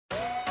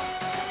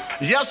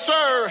Yes,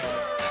 sir.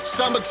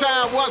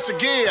 Summertime once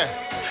again.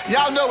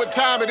 Y'all know what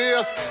time it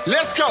is.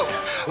 Let's go.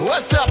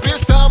 What's up?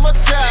 It's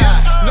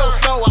summertime. No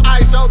snow or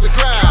ice on the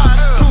ground.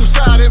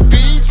 Poolside and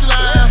beach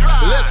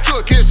line. Let's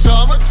cook. It's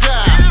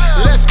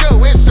summertime. Let's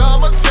go. It's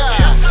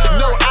summertime.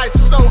 No ice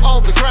or snow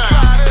on the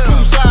ground.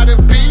 Poolside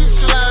and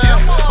beach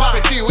line.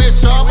 Barbecue. It's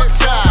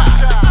summertime.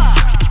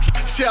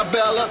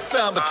 Bella,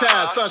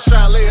 summertime,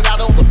 sunshine laying out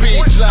on the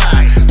beach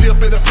line. Dip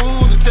in the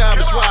pool, the time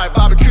is right.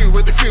 Barbecue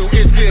with the crew,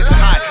 it's getting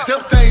high.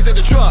 Them things in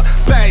the truck,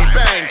 bang,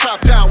 bang. Top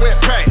down, wet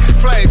paint,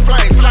 flame,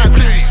 flame. Slide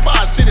through your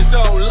spot, city's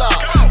on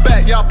lock.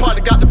 Backyard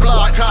party got the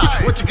block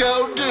high. What you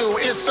gon' do?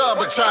 It's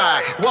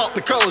summertime. Walk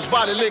the coast,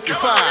 body licking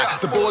fine.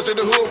 The boys in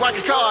the hood, rock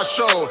a car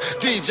show.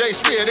 DJ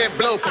spin and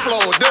blow for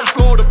floor. Them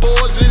Florida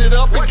boys lit it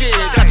up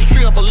again. Got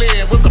you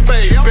trembling with the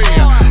bass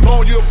band.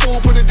 On you a fool,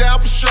 put it down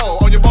for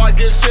show. On your bar,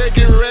 get set,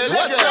 get ready.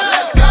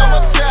 It's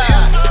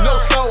summertime, no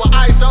snow or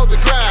ice on the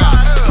ground.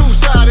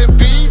 Poolside and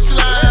beach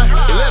line.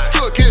 Let's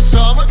cook, it's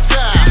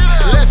summertime.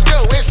 Let's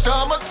go, it's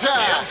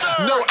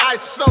summertime. No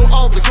ice or snow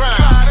on the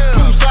ground.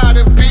 Poolside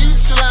and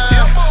beach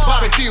line.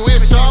 Barbecue,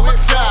 it's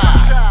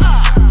summertime.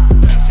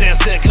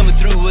 Samson coming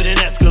through with an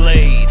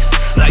Escalade,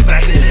 like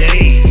back in the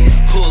days.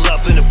 Pull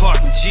up in the park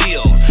and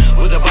chill,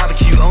 with a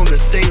barbecue on the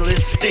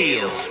stainless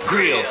steel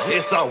grill.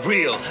 It's all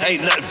real,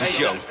 ain't nothing for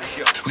show.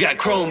 We got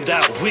chromed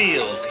out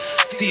wheels.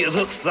 See, it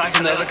looks like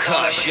another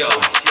car show.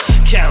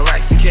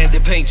 Cadillacs and candy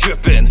paint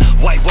dripping,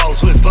 white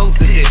walls with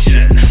Vogue's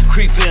edition.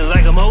 Creeping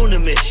like I'm on a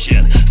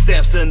mission.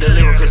 Samson, the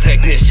lyrical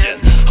technician.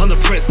 I'm the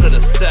prince of the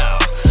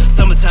South.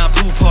 Summertime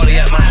pool party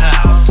at my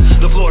house.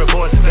 The Florida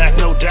boys are back,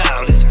 no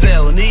doubt. It's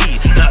felony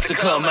not to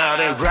come out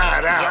and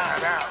ride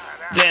out.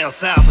 Down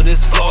south in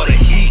this Florida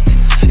heat,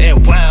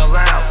 and wild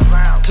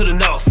out to the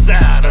north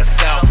side of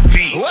South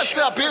Beach. What's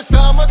up? It's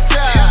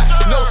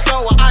summertime. No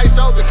snow or ice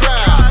on the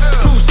ground.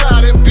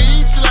 Poolside and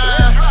beach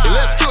line.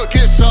 Let's cook,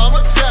 it's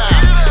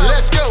summertime.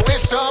 Let's go,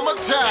 it's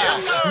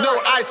summertime. No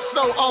ice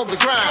or snow on the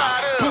ground.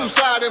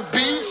 Poolside and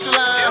beach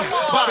line.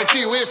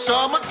 Barbecue, it's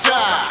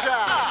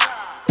summertime.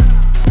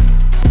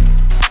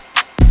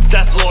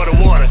 That Florida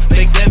water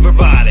makes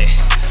everybody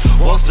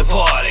wants to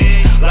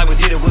party, like we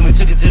did it when we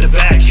took it to the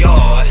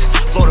backyard.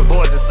 Florida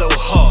boys are so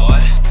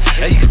hard,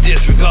 and you can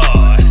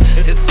disregard.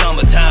 It's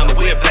summertime and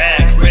we're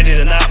back, ready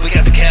to knock. We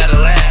got the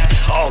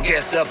Cadillac, all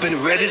gassed up and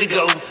ready to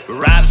go.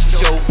 Riders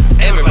for show,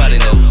 everybody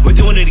know we're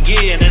doing it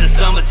again in the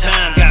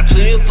summertime. Got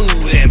plenty of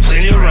food and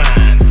plenty of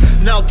rhymes.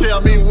 Now tell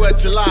me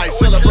what you like.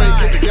 Celebrate,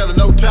 get together,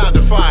 no time to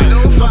fight.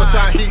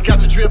 Summertime heat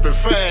got you dripping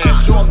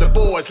fast. Join the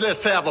boys,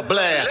 let's have a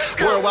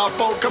blast. Worldwide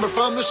folk coming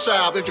from the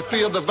south. If you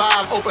feel the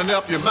vibe, open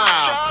up your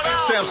mouth.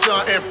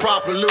 Samson and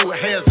Prophet Lue,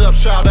 hands up,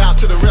 shout out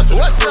to the rest of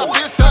the crew. What's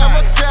up? It's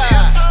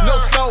summertime. No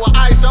snow or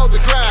ice on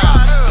the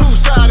ground.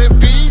 Poolside